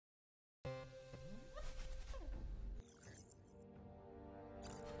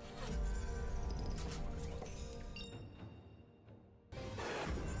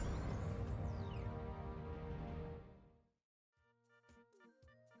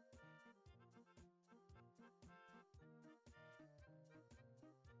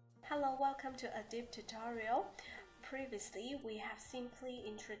Hello, welcome to Adeept tutorial. Previously, we have simply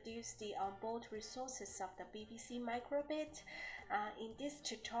introduced the onboard resources of the BBC Micro. In this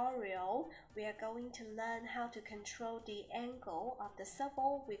tutorial, we are going to learn how to control the angle of the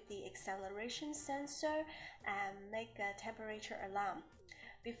servo with the acceleration sensor and make a temperature alarm.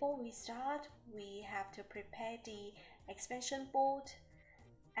 Before we start, we have to prepare the expansion board,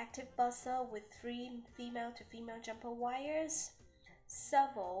 active buzzer with 3 female to female jumper wires,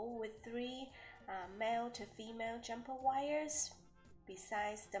 servo with 3 male to female jumper wires,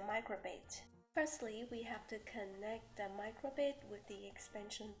 besides the microbit. Firstly, we have to connect the microbit with the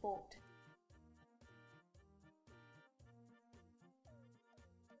expansion board.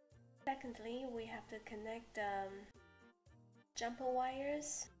 Secondly, we have to connect the jumper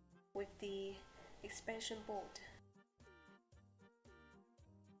wires with the expansion board.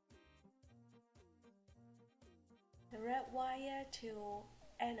 The red wire to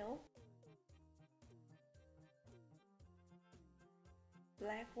anode,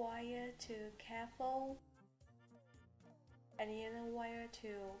 black wire to cathode, and the yellow wire to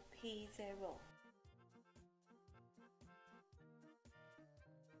P0.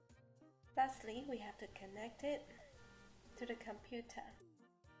 Lastly, we have to connect it to the computer.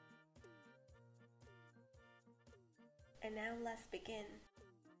 And now let's begin.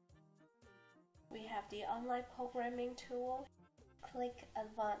 We have the online programming tool. Click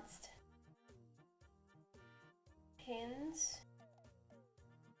Advanced. Pins.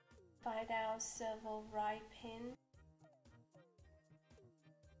 Find out servo right pin.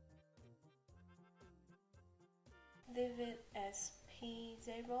 Leave it as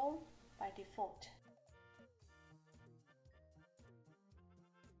P0 by default.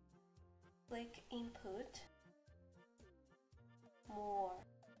 Click Input. More.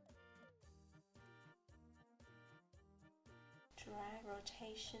 Drag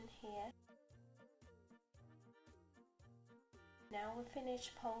rotation here. Now we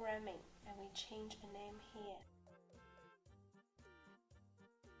finish programming and we change the name here.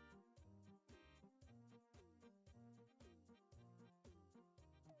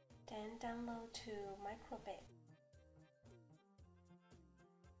 Then download to microbit.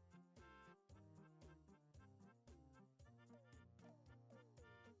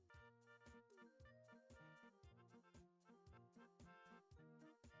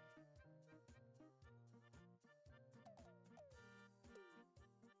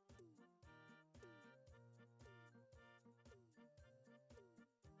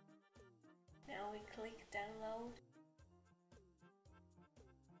 Now we click download.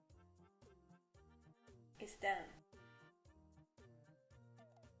 It's done.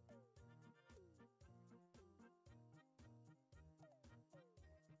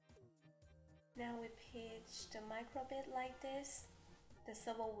 Now we pitch the microbit like this. The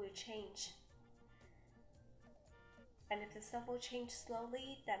servo will change. And if the servo changes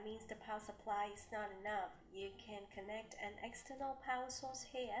slowly, that means the power supply is not enough. You can connect an external power source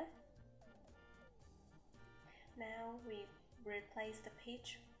here. Now we replace the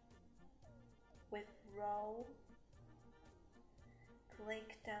pitch with roll.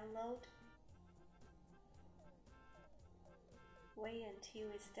 Click download. Wait until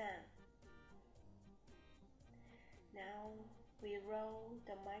it's done. Now we roll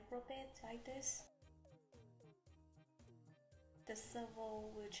the microbit like this. The servo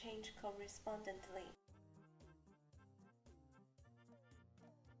will change correspondingly.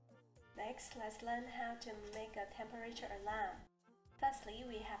 Next, let's learn how to make a temperature alarm. Firstly,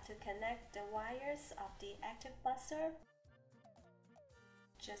 we have to connect the wires of the active buzzer,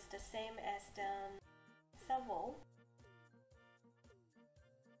 just the same as the servo.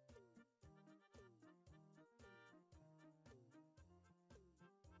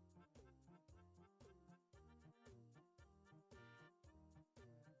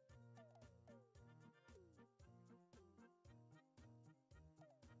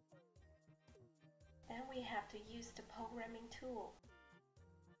 Then we have to use the programming tool.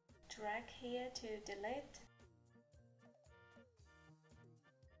 Drag here to delete.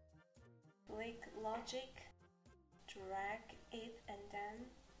 Click logic. Drag it and then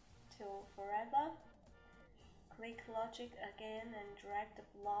to forever. Click logic again and drag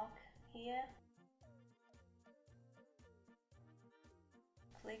the block here.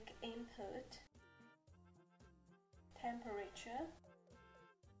 Click input. Temperature.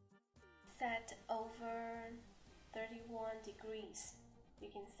 Set over 31 degrees. You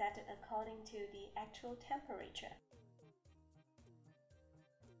can set it according to the actual temperature.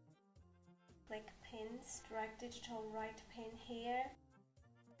 Click pins, drag digital right pin here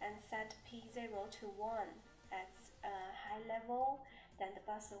and set P0 to 1 at a high level. then the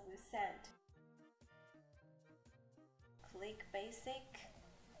buzzer will sound. Click Basic,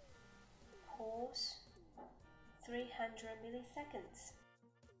 pause, 300 milliseconds.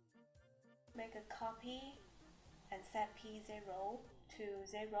 Make a copy and set P0 to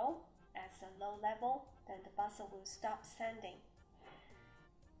 0 as a low level, then the buzzer will stop sounding.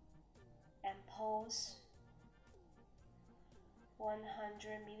 And pause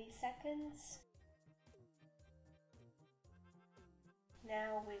 100 milliseconds.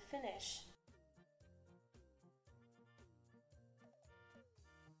 Now we finish.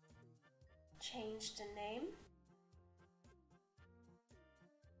 Change the name.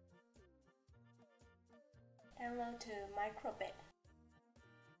 Download to Microbit.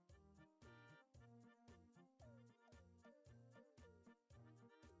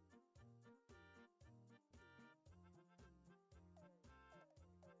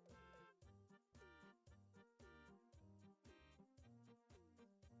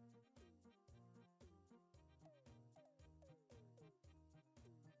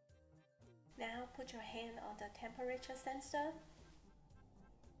 Now put your hand on the temperature sensor.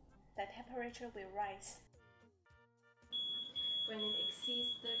 The temperature will rise. When it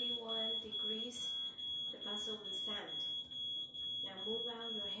exceeds 31 degrees, the buzzer will sound. Now move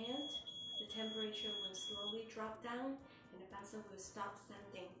out your hand. The temperature will slowly drop down and the buzzer will stop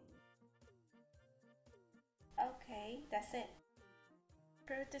sounding. Okay, that's it.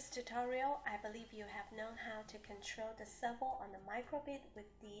 Through this tutorial, I believe you have known how to control the servo on the Microbit with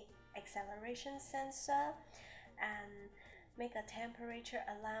the acceleration sensor and make a temperature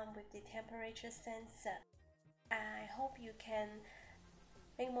alarm with the temperature sensor. I hope you can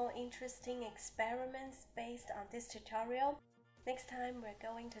make more interesting experiments based on this tutorial. Next time we're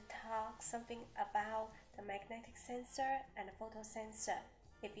going to talk something about the magnetic sensor and the photo sensor.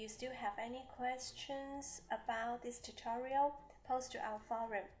 If you still have any questions about this tutorial, post to our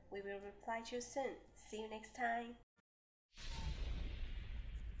forum. We will reply to you soon. See you next time.